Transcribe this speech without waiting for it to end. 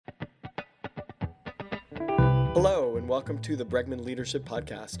Hello, and welcome to the Bregman Leadership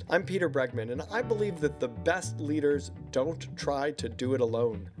Podcast. I'm Peter Bregman, and I believe that the best leaders don't try to do it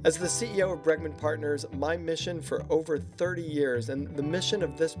alone. As the CEO of Bregman Partners, my mission for over 30 years, and the mission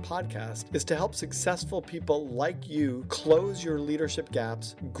of this podcast, is to help successful people like you close your leadership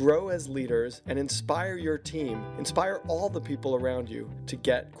gaps, grow as leaders, and inspire your team, inspire all the people around you to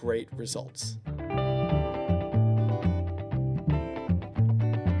get great results.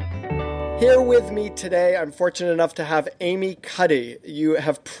 Here with me today, I'm fortunate enough to have Amy Cuddy. You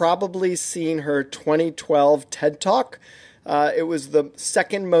have probably seen her 2012 TED Talk. It was the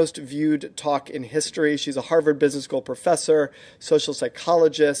second most viewed talk in history. She's a Harvard Business School professor, social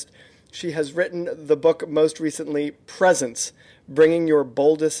psychologist. She has written the book most recently, Presence, Bringing Your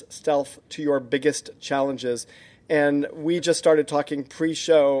Boldest Self to Your Biggest Challenges. And we just started talking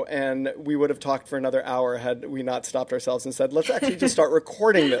pre-show, and we would have talked for another hour had we not stopped ourselves and said, let's actually just start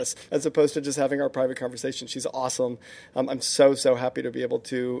recording this as opposed to just having our private conversation. She's awesome. I'm so happy to be able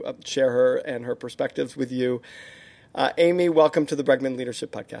to share her and her perspectives with you. Amy, welcome to the Bregman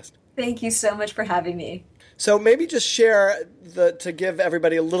Leadership Podcast. Thank you so much for having me. So maybe just share to give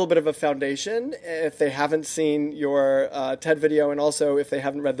everybody a little bit of a foundation if they haven't seen your TED video, and also if they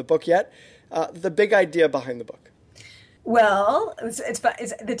haven't read the book yet, the big idea behind the book. Well,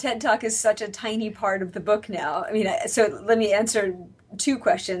 the TED Talk is such a tiny part of the book now. I mean, so let me answer two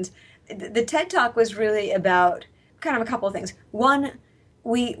questions. The TED Talk was really about kind of a couple of things. One,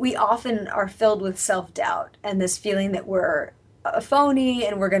 we often are filled with self-doubt and this feeling that we're a phony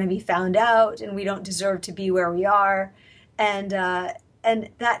and we're going to be found out and we don't deserve to be where we are. And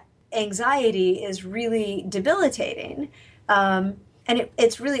that anxiety is really debilitating. And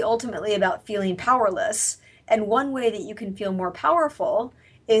it's really ultimately about feeling powerless. And one way that you can feel more powerful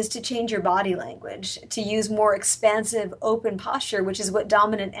is to change your body language, to use more expansive, open posture, which is what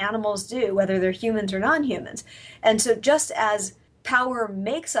dominant animals do, whether they're humans or non-humans. And so just as power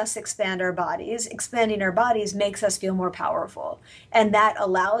makes us expand our bodies, expanding our bodies makes us feel more powerful. And that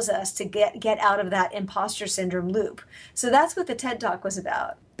allows us to get out of that imposter syndrome loop. So that's what the TED Talk was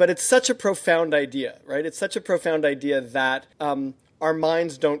about. But it's such a profound idea, right? It's such a profound idea that our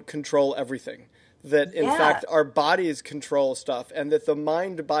minds don't control everything. That, in fact, our bodies control stuff, and that the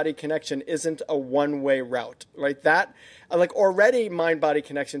mind-body connection isn't a one-way route, right? That, like, already mind-body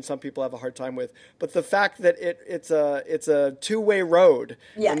connection, some people have a hard time with, but the fact that it's a two-way road,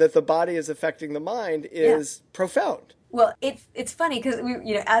 and that the body is affecting the mind is profound. Well, it's funny because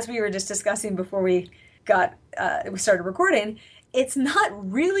as we were just discussing before we started recording, it's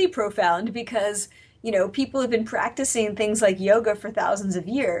not really profound because people have been practicing things like yoga for thousands of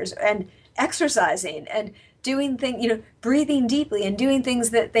years and exercising and doing things, breathing deeply and doing things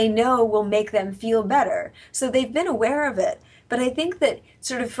that they know will make them feel better. So they've been aware of it. But I think that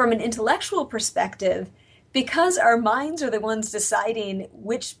sort of from an intellectual perspective, because our minds are the ones deciding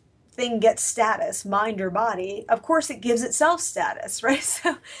which thing gets status, mind or body, of course it gives itself status, right?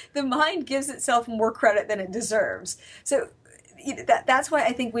 So the mind gives itself more credit than it deserves. So that's why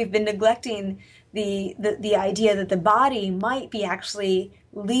I think we've been neglecting the idea that the body might be actually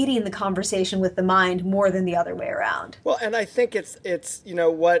leading the conversation with the mind more than the other way around. Well, and I think it's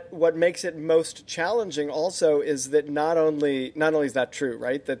what makes it most challenging also is that not only is that true,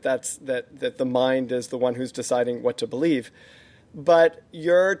 right? That the mind is the one who's deciding what to believe, but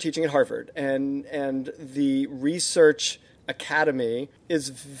you're teaching at Harvard and the research academy is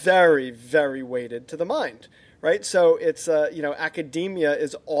very, very weighted to the mind. Right, so it's academia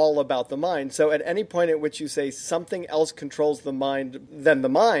is all about the mind. So at any point at which you say something else controls the mind than the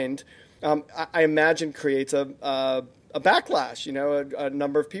mind, I imagine creates a backlash. A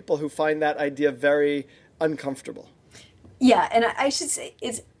number of people who find that idea very uncomfortable. Yeah, and I should say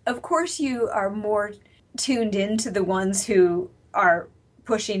of course you are more tuned into the ones who are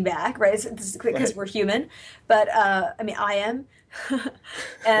pushing back, right? Because we're human, but I am,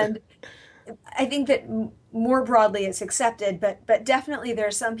 and I think that more broadly it's accepted, but definitely there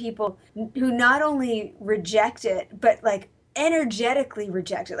are some people who not only reject it, but like energetically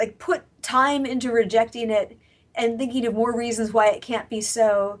reject it, like put time into rejecting it and thinking of more reasons why it can't be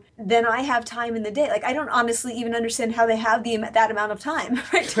so than I have time in the day. Like I don't honestly even understand how they have that amount of time,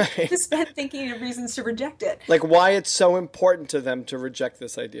 right? To spend thinking of reasons to reject it. Like why it's so important to them to reject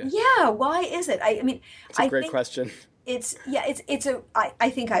this idea. Yeah, why is it? I mean, it's a great question. I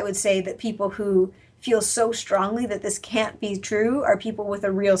think I would say that people who feel so strongly that this can't be true are people with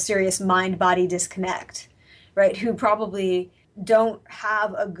a real serious mind-body disconnect, right? Who probably don't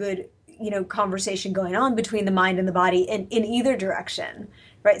have a good, conversation going on between the mind and the body in either direction,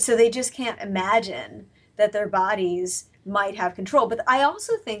 right? So they just can't imagine that their bodies might have control. But I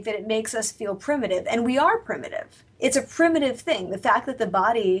also think that it makes us feel primitive, and we are primitive. It's a primitive thing. The fact that the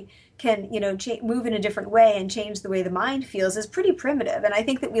body can, move in a different way and change the way the mind feels is pretty primitive. And I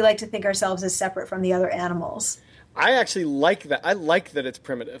think that we like to think ourselves as separate from the other animals. I actually like that. I like that it's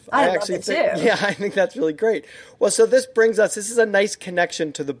primitive. I love actually it too. Yeah, I think that's really great. Well, so this is a nice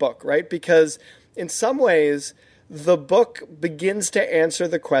connection to the book, right? Because in some ways, the book begins to answer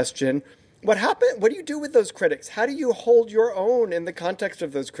the question, what happened? What do you do with those critics? How do you hold your own in the context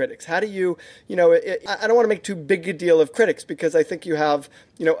of those critics? How do you, I don't want to make too big a deal of critics because I think you have,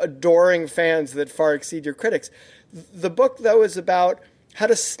 adoring fans that far exceed your critics. The book, though, is about how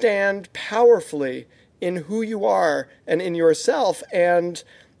to stand powerfully in who you are and in yourself and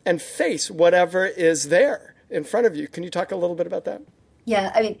face whatever is there in front of you. Can you talk a little bit about that?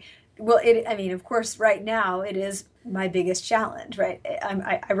 Yeah, of course, right now it is my biggest challenge, right?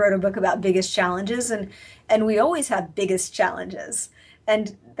 I wrote a book about biggest challenges, and we always have biggest challenges,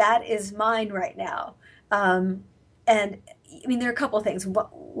 and that is mine right now. There are a couple of things.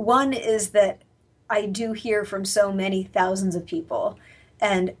 One is that I do hear from so many thousands of people,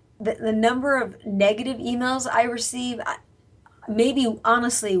 and the number of negative emails I receive, maybe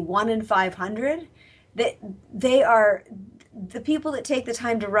honestly 1 in 500, that they are the people that take the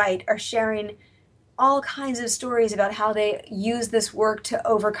time to write are sharing all kinds of stories about how they use this work to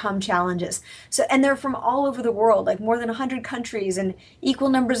overcome challenges. So, and they're from all over the world, like more than 100 countries, and equal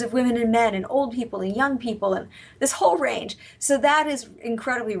numbers of women and men, and old people and young people, and this whole range. So that is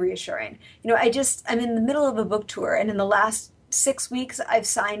incredibly reassuring. I'm in the middle of a book tour, and in the last 6 weeks, I've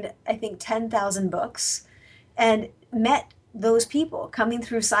signed, I think, 10,000 books and met those people coming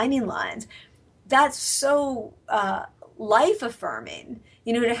through signing lines. That's so life affirming,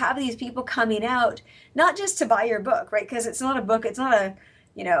 to have these people coming out, not just to buy your book, right? Because it's not a book, it's not a,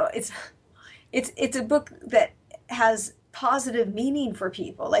 it's a book that has positive meaning for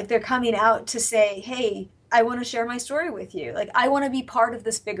people. Like they're coming out to say, hey, I want to share my story with you. Like I want to be part of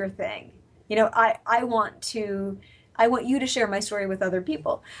this bigger thing. I want you to share my story with other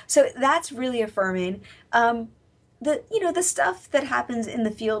people. So that's really affirming. The stuff that happens in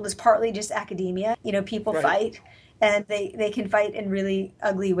the field is partly just academia. People Right. fight, and they can fight in really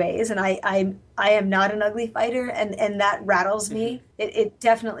ugly ways. And I am not an ugly fighter, and that rattles me. It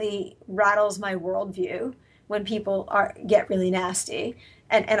definitely rattles my worldview when people get really nasty.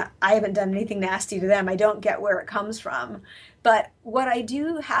 And I haven't done anything nasty to them. I don't get where it comes from. But what I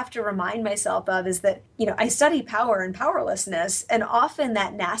do have to remind myself of is that, I study power and powerlessness, and often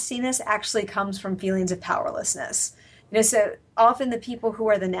that nastiness actually comes from feelings of powerlessness. So often the people who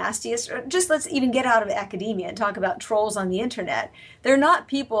are the nastiest, or just let's even get out of academia and talk about trolls on the internet, they're not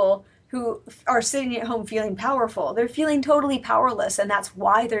people who are sitting at home feeling powerful. They're feeling totally powerless, and that's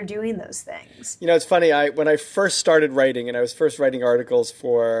why they're doing those things. It's funny. When I first started writing, and I was first writing articles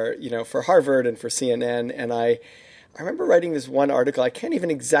for Harvard and for CNN, and I remember writing this one article. I can't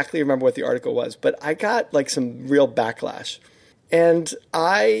even exactly remember what the article was, but I got like some real backlash, and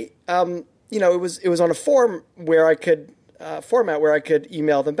it was on a form where I could format where I could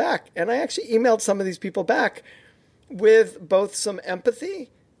email them back, and I actually emailed some of these people back with both some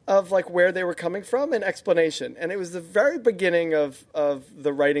empathy of like where they were coming from and explanation. And it was the very beginning of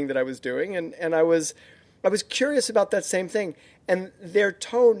the writing that I was doing, and I was curious about that same thing. And their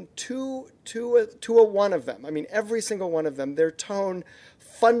tone to a one of them, every single one of them, their tone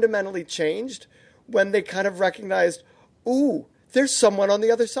fundamentally changed when they kind of recognized, ooh, there's someone on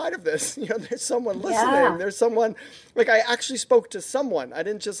the other side of this. There's someone listening. Yeah. There's someone, like I actually spoke to someone. I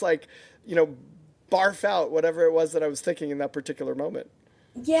didn't just barf out whatever it was that I was thinking in that particular moment.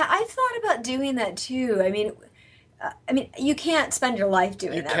 Yeah, I've thought about doing that too. You can't spend your life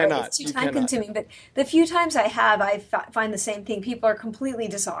doing You that, cannot. right? It's too You time cannot. consuming. But the few times I have, find the same thing. People are completely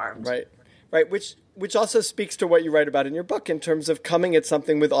disarmed. Right. Which also speaks to what you write about in your book in terms of coming at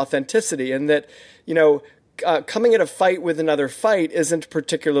something with authenticity, and that, coming at a fight with another fight isn't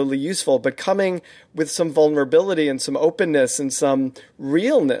particularly useful, but coming with some vulnerability and some openness and some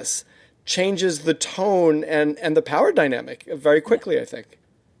realness changes the tone and the power dynamic very quickly, I think.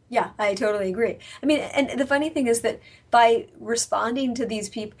 Yeah, I totally agree. And the funny thing is that by responding to these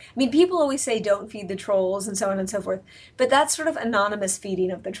people, people always say don't feed the trolls and so on and so forth, but that's sort of anonymous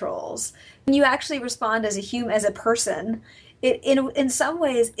feeding of the trolls. When you actually respond as a person, in some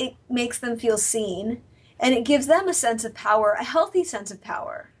ways it makes them feel seen, and it gives them a sense of power, a healthy sense of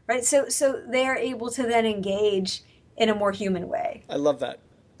power, right? So they are able to then engage in a more human way. I love that.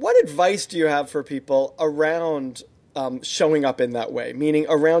 What advice do you have for people around showing up in that way, meaning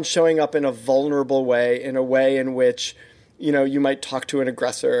around showing up in a vulnerable way, in a way in which, you might talk to an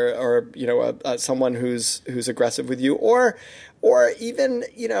aggressor or, someone who's aggressive with you, or even,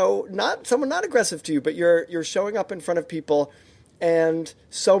 not aggressive to you, but you're showing up in front of people. And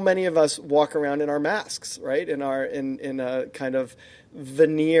so many of us walk around in our masks, right? In a kind of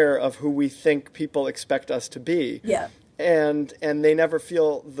veneer of who we think people expect us to be. Yeah. And they never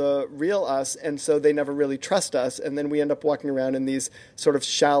feel the real us, and so they never really trust us. And then we end up walking around in these sort of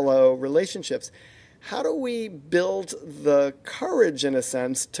shallow relationships. How do we build the courage, in a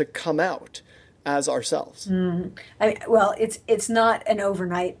sense, to come out as ourselves? Well, it's not an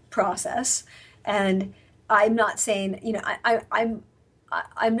overnight process, and I'm not saying,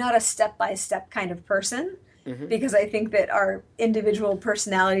 I'm not a step-by-step kind of person, because I think that our individual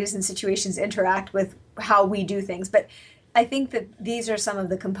personalities and situations interact with how we do things. But I think that these are some of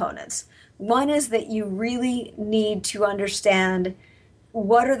the components. One is that you really need to understand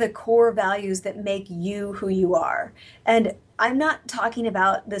what are the core values that make you who you are. And I'm not talking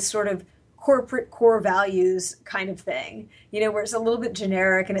about this sort of corporate core values kind of thing, where it's a little bit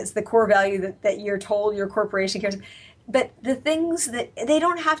generic and it's the core value that you're told your corporation cares. But the things that they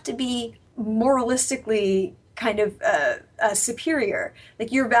don't have to be moralistically kind of superior.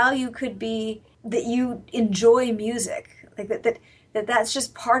 Like your value could be that you enjoy music, like that's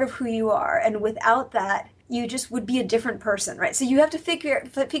just part of who you are. And without that, you just would be a different person, right? So you have to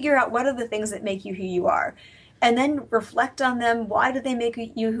figure out what are the things that make you who you are. And then reflect on them. Why do they make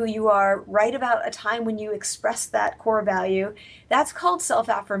you who you are? Write about a time when you expressed that core value. That's called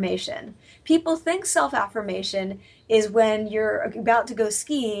self-affirmation. People think self-affirmation is when you're about to go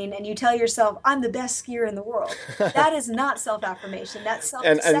skiing and you tell yourself, I'm the best skier in the world. That is not self-affirmation. That's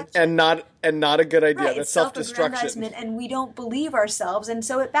self-deception. and not a good idea. Right, That's self-destruction. Self-aggrandizement, and we don't believe ourselves, and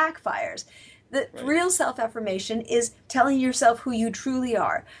so it backfires. The real self-affirmation is telling yourself who you truly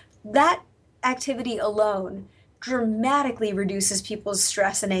are. That activity alone dramatically reduces people's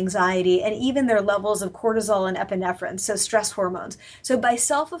stress and anxiety and even their levels of cortisol and epinephrine, so stress hormones. So by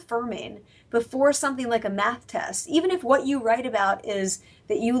self-affirming before something like a math test, even if what you write about is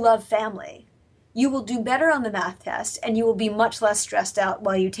that you love family, you will do better on the math test and you will be much less stressed out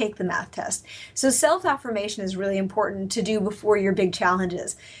while you take the math test. So self-affirmation is really important to do before your big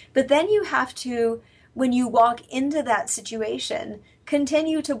challenges. But then you have to, when you walk into that situation,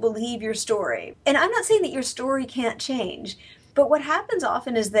 continue to believe your story. And I'm not saying that your story can't change, but what happens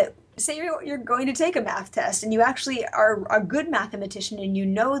often is that, say you're going to take a math test and you actually are a good mathematician and you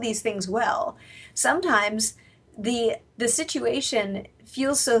know these things well. Sometimes the situation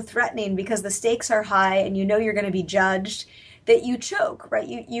feels so threatening because the stakes are high and you know you're going to be judged that you choke, right?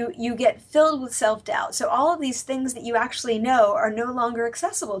 You get filled with self-doubt. So all of these things that you actually know are no longer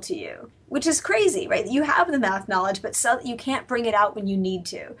accessible to you, which is crazy, right? You have the math knowledge, but you can't bring it out when you need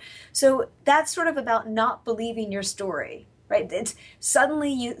to. So that's sort of about not believing your story, right? It's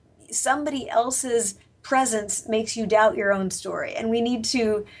suddenly somebody else's presence makes you doubt your own story. And we need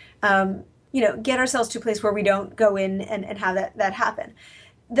to, get ourselves to a place where we don't go in and have that happen.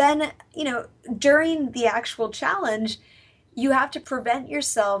 Then, during the actual challenge, you have to prevent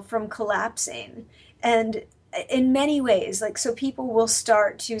yourself from collapsing. And in many ways, so people will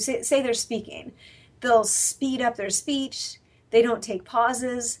start to say they're speaking. They'll speed up their speech. They don't take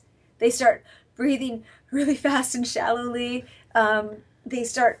pauses. They start breathing really fast and shallowly. They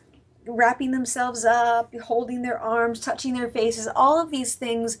start wrapping themselves up, holding their arms, touching their faces, all of these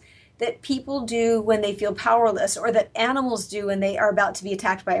things that people do when they feel powerless, or that animals do when they are about to be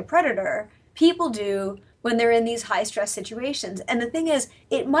attacked by a predator. People do when they're in these high-stress situations. And the thing is,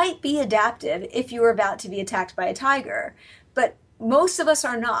 it might be adaptive if you were about to be attacked by a tiger, but most of us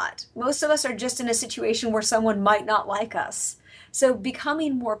are not. Most of us are just in a situation where someone might not like us. So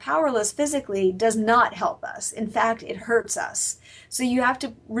becoming more powerless physically does not help us. In fact, it hurts us. So you have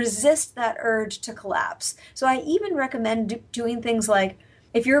to resist that urge to collapse. So I even recommend doing things like,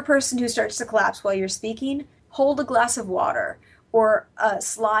 if you're a person who starts to collapse while you're speaking, hold a glass of water, or a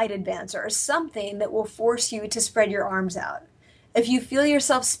slide advancer, or something that will force you to spread your arms out. If you feel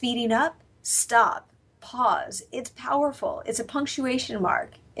yourself speeding up, stop, pause. It's powerful. It's a punctuation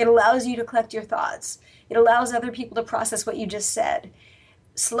mark. It allows you to collect your thoughts. It allows other people to process what you just said.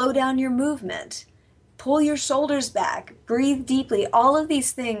 Slow down your movement. Pull your shoulders back. Breathe deeply. All of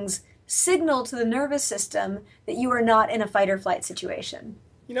these things signal to the nervous system that you are not in a fight or flight situation.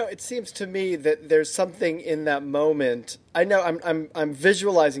 It seems to me that there's something in that moment. I know I'm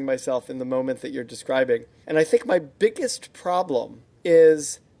visualizing myself in the moment that you're describing. And I think my biggest problem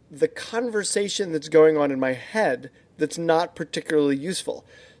is the conversation that's going on in my head that's not particularly useful.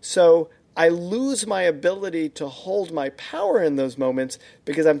 So I lose my ability to hold my power in those moments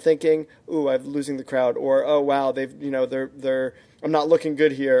because I'm thinking, "Ooh, I'm losing the crowd," or "Oh, wow, they're I'm not looking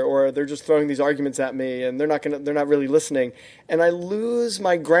good here," or "They're just throwing these arguments at me and they're not really listening," and I lose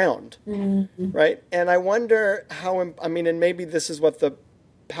my ground, right? And I wonder I mean, and maybe this is what the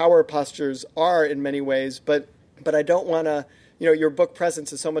power postures are in many ways, but I don't want to. Your book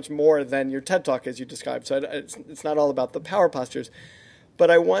presence is so much more than your TED Talk, as you described. So it's not all about the power postures.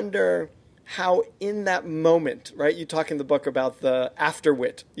 But I wonder how in that moment, right? You talk in the book about the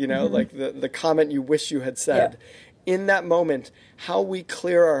afterwit, like the comment you wish you had said. Yeah. In that moment, how we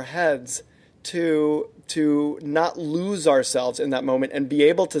clear our heads to not lose ourselves in that moment and be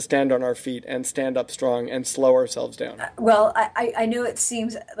able to stand on our feet and stand up strong and slow ourselves down. Well, I know it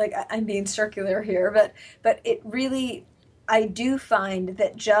seems like I'm being circular here, but it really... I do find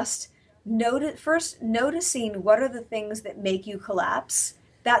that just first noticing what are the things that make you collapse,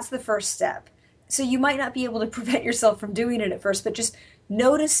 that's the first step. So you might not be able to prevent yourself from doing it at first, but just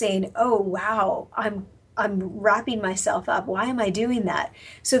noticing, oh wow, I'm wrapping myself up. Why am I doing that?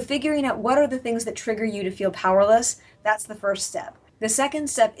 So figuring out what are the things that trigger you to feel powerless, that's the first step. The second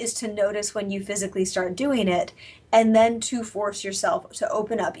step is to notice when you physically start doing it, and then to force yourself to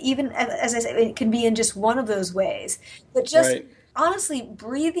open up. Even, as I said, it can be in just one of those ways. But just honestly,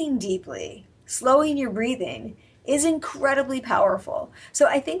 breathing deeply, slowing your breathing is incredibly powerful. So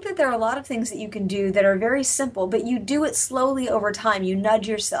I think that there are a lot of things that you can do that are very simple, but you do it slowly over time. You nudge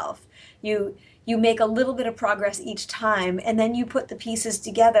yourself. You make a little bit of progress each time, and then you put the pieces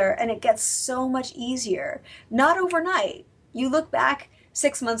together, and it gets so much easier. Not overnight. You look back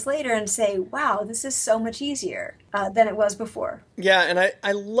 6 months later and say, wow, this is so much easier than it was before. Yeah, and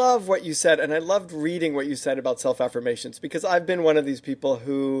I love what you said, and I loved reading what you said about self-affirmations, because I've been one of these people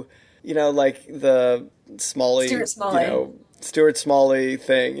who, like the Stuart Smalley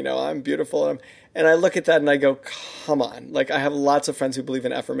thing, I'm beautiful. And I look at that and I go, come on. Like, I have lots of friends who believe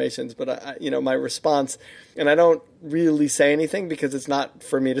in affirmations, but my response, and I don't really say anything because it's not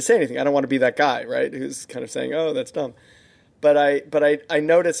for me to say anything. I don't want to be that guy, right, who's kind of saying, oh, that's dumb. But I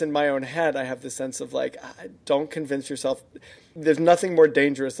notice in my own head, I have this sense of like, don't convince yourself. There's nothing more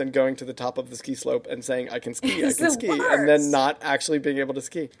dangerous than going to the top of the ski slope and saying, I can ski, and then not actually being able to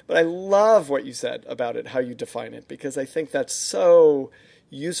ski. But I love what you said about it, how you define it, because I think that's so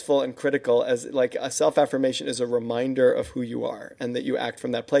useful and critical, as like a self-affirmation is a reminder of who you are and that you act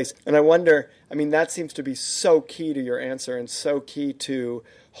from that place. And I wonder, that seems to be so key to your answer and so key to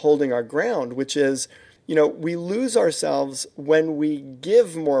holding our ground, which is, we lose ourselves when we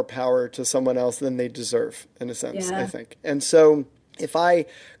give more power to someone else than they deserve, in a sense, I think. And so if I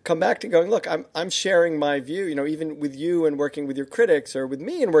come back to going, look, I'm sharing my view, even with you and working with your critics, or with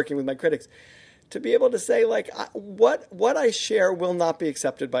me and working with my critics, to be able to say, like, what I share will not be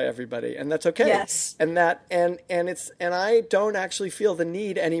accepted by everybody, and that's okay. Yes. And I don't actually feel the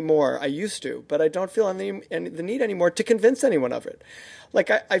need anymore. I used to, but I don't feel the need anymore to convince anyone of it. Like,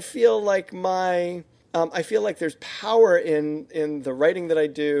 I feel like I feel like there's power in the writing that I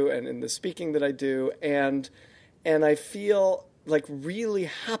do and in the speaking that I do, and I feel like really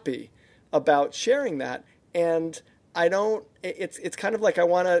happy about sharing that. And I don't. It's kind of like I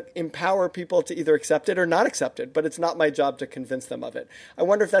want to empower people to either accept it or not accept it, but it's not my job to convince them of it. I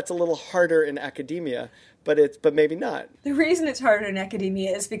wonder if that's a little harder in academia, but maybe not. The reason it's harder in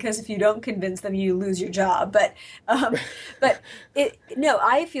academia is because if you don't convince them, you lose your job. But I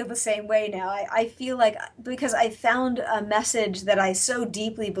feel the same way now. I feel like, because I found a message that I so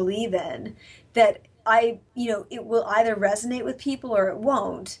deeply believe in, that it will either resonate with people or it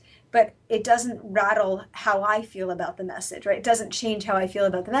won't. But it doesn't rattle how I feel about the message, right? It doesn't change how I feel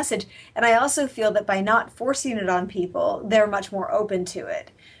about the message. And I also feel that by not forcing it on people, they're much more open to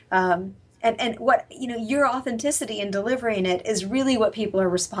it. And what, your authenticity in delivering it is really what people are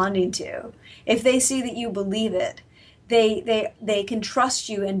responding to. If they see that you believe it, they can trust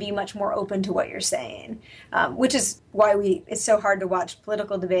you and be much more open to what you're saying, which is why it's so hard to watch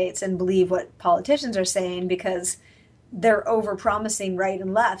political debates and believe what politicians are saying, because they're over-promising right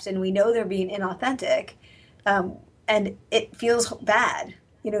and left, and we know they're being inauthentic, and it feels bad.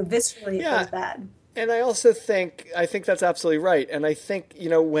 Viscerally, it feels bad. And I also think that's absolutely right. And I think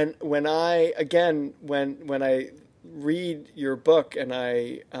when I read your book and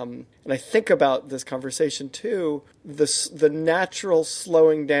I think about this conversation too, the natural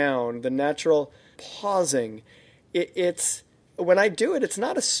slowing down, the natural pausing, it's. When I do it, it's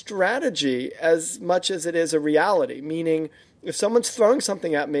not a strategy as much as it is a reality, meaning if someone's throwing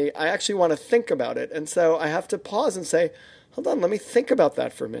something at me, I actually want to think about it. And so I have to pause and say, hold on, let me think about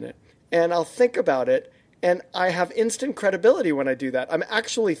that for a minute. And I'll think about it. And I have instant credibility when I do that. I'm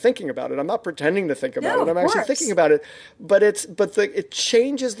actually thinking about it. I'm not pretending to think about No, it. of I'm actually course. thinking about it. But it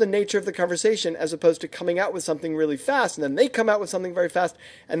changes the nature of the conversation as opposed to coming out with something really fast and then they come out with something very fast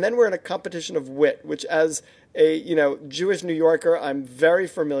and then we're in a competition of wit, which as a Jewish New Yorker I'm very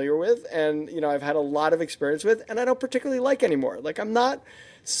familiar with and I've had a lot of experience with and I don't particularly like anymore. Like I'm not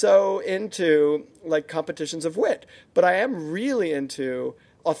so into like competitions of wit, but I am really into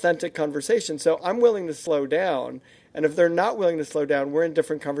authentic conversation. So I'm willing to slow down. And if they're not willing to slow down, we're in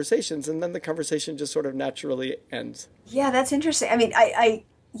different conversations. And then the conversation just sort of naturally ends. Yeah, that's interesting. I mean,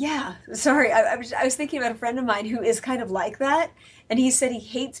 yeah, sorry. I was thinking about a friend of mine who is kind of like that. And he said he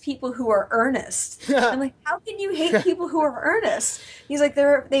hates people who are earnest. I'm like, how can you hate people who are earnest? He's like,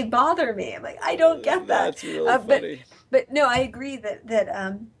 they bother me. I'm like, I don't get that. That's really funny. But no, I agree that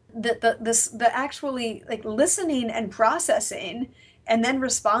the actually like listening and processing and then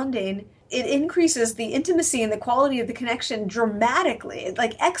responding, it increases the intimacy and the quality of the connection dramatically,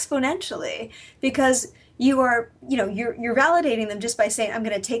 like exponentially, because you're validating them just by saying, I'm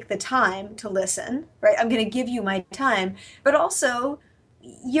going to take the time to listen, right? I'm going to give you my time, but also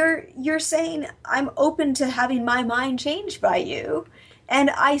you're saying I'm open to having my mind changed by you. And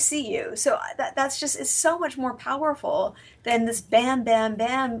I see you. So that's just, it's so much more powerful than this bam, bam,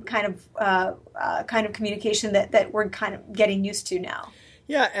 bam kind of communication that we're kind of getting used to now.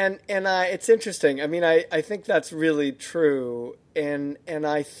 Yeah, and it's interesting. I mean, I think that's really true. And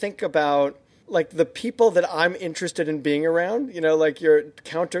I think about like the people that I'm interested in being around, like your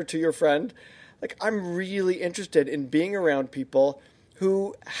counter to your friend. Like I'm really interested in being around people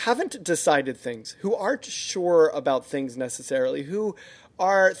who haven't decided things, who aren't sure about things necessarily, who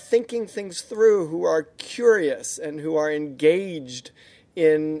are thinking things through, who are curious and who are engaged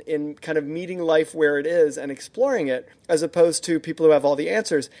in kind of meeting life where it is and exploring it, as opposed to people who have all the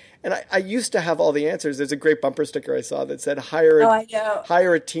answers. And I used to have all the answers. There's a great bumper sticker I saw that said, hire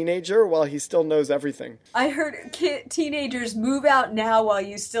a teenager while he still knows everything. I heard teenagers move out now while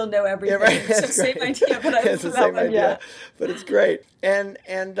you still know everything. Yeah, right. So same idea, but I it's the same idea, but it's great. And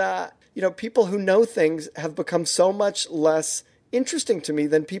people who know things have become so much less interesting to me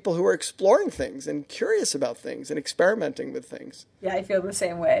than people who are exploring things and curious about things and experimenting with things. Yeah, I feel the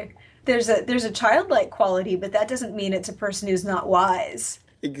same way. There's a childlike quality, but that doesn't mean it's a person who's not wise.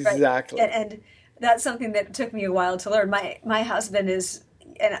 Exactly. Right? And that's something that took me a while to learn. My husband is,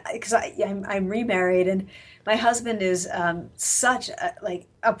 and because I'm remarried, and my husband is such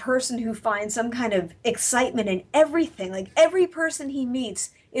a person who finds some kind of excitement in everything. Like every person he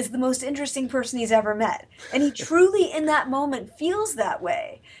meets is the most interesting person he's ever met. And he truly in that moment feels that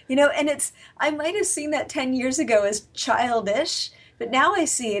way. And I might have seen that 10 years ago as childish, but now I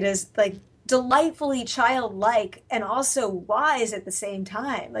see it as like delightfully childlike and also wise at the same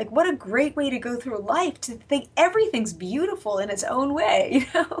time. Like what a great way to go through life, to think everything's beautiful in its own way.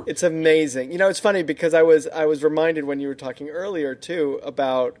 It's amazing. It's funny because I was reminded when you were talking earlier too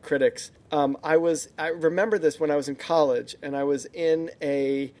about critics. I remember this when I was in college and I was in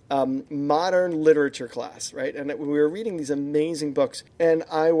a modern literature class, right? And we were reading these amazing books and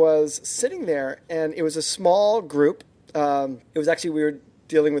I was sitting there and it was a small group. It was actually, we were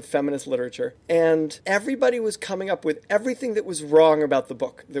dealing with feminist literature. And everybody was coming up with everything that was wrong about the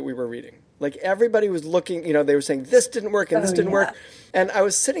book that we were reading. Like everybody was looking, they were saying this didn't work and this didn't work. And I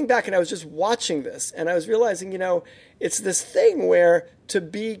was sitting back and I was just watching this. And I was realizing, it's this thing where to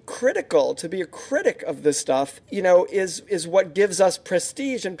be critical, to be a critic of this stuff, is what gives us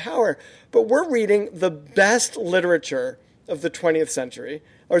prestige and power. But we're reading the best literature of the 20th century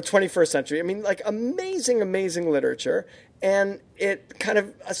or 21st century. I mean, like amazing, amazing literature. And it kind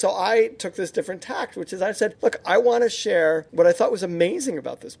of, so I took this different tact, which is I said, look, I want to share what I thought was amazing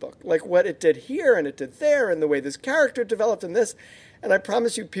about this book, like what it did here and it did there and the way this character developed and this. And I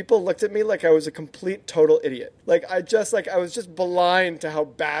promise you, people looked at me like I was a complete, total idiot. I was just blind to how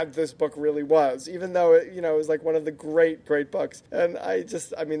bad this book really was, even though it was like one of the great, great books. And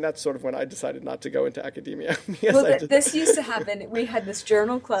that's sort of when I decided not to go into academia. This used to happen. We had this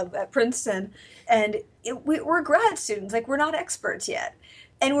journal club at Princeton, and we're grad students, like we're not experts yet.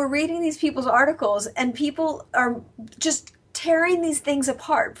 And we're reading these people's articles, and people are just tearing these things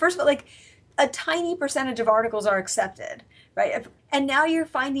apart. First of all, like a tiny percentage of articles are accepted. Right. And now you're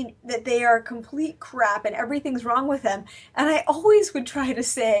finding that they are complete crap and everything's wrong with them. And I always would try to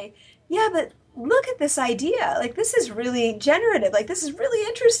say, yeah, but look at this idea. Like, this is really generative. Like, this is really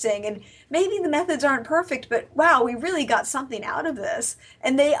interesting. And maybe the methods aren't perfect, but wow, we really got something out of this.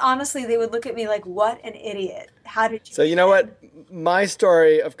 And they honestly, they would look at me like, what an idiot. How did you? So you know what? My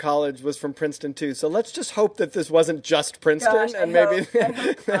story of college was from Princeton too. So let's just hope that this wasn't just Princeton, Gosh, and maybe I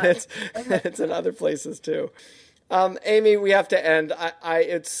hope not. it's in other places too. Amy, we have to end.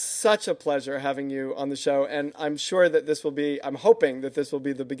 It's such a pleasure having you on the show, and I'm sure that I'm hoping that this will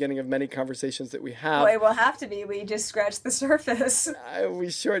be the beginning of many conversations that we have. Well, it will have to be. We just scratched the surface. We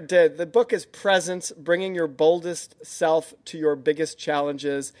sure did. The book is Presence, Bringing Your Boldest Self to Your Biggest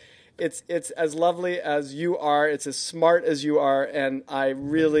Challenges. It's as lovely as you are. It's as smart as you are, and I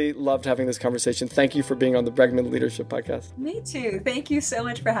really loved having this conversation. Thank you for being on the Bregman Leadership Podcast. Me too. Thank you so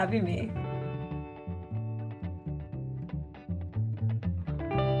much for having me.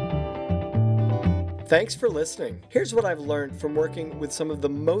 Thanks for listening. Here's what I've learned from working with some of the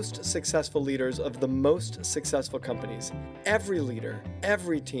most successful leaders of the most successful companies. Every leader,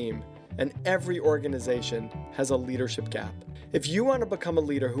 every team, and every organization has a leadership gap. If you want to become a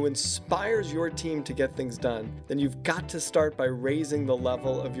leader who inspires your team to get things done, then you've got to start by raising the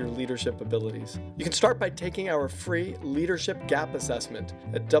level of your leadership abilities. You can start by taking our free Leadership Gap Assessment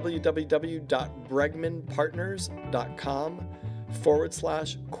at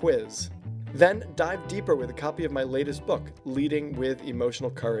www.bregmanpartners.com/quiz. Then dive deeper with a copy of my latest book, Leading with Emotional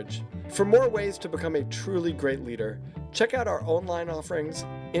Courage. For more ways to become a truly great leader, check out our online offerings,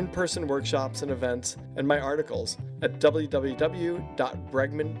 in-person workshops and events, and my articles at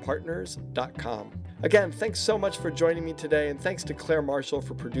www.bregmanpartners.com. Again, thanks so much for joining me today, and thanks to Claire Marshall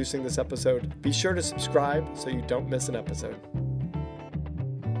for producing this episode. Be sure to subscribe so you don't miss an episode.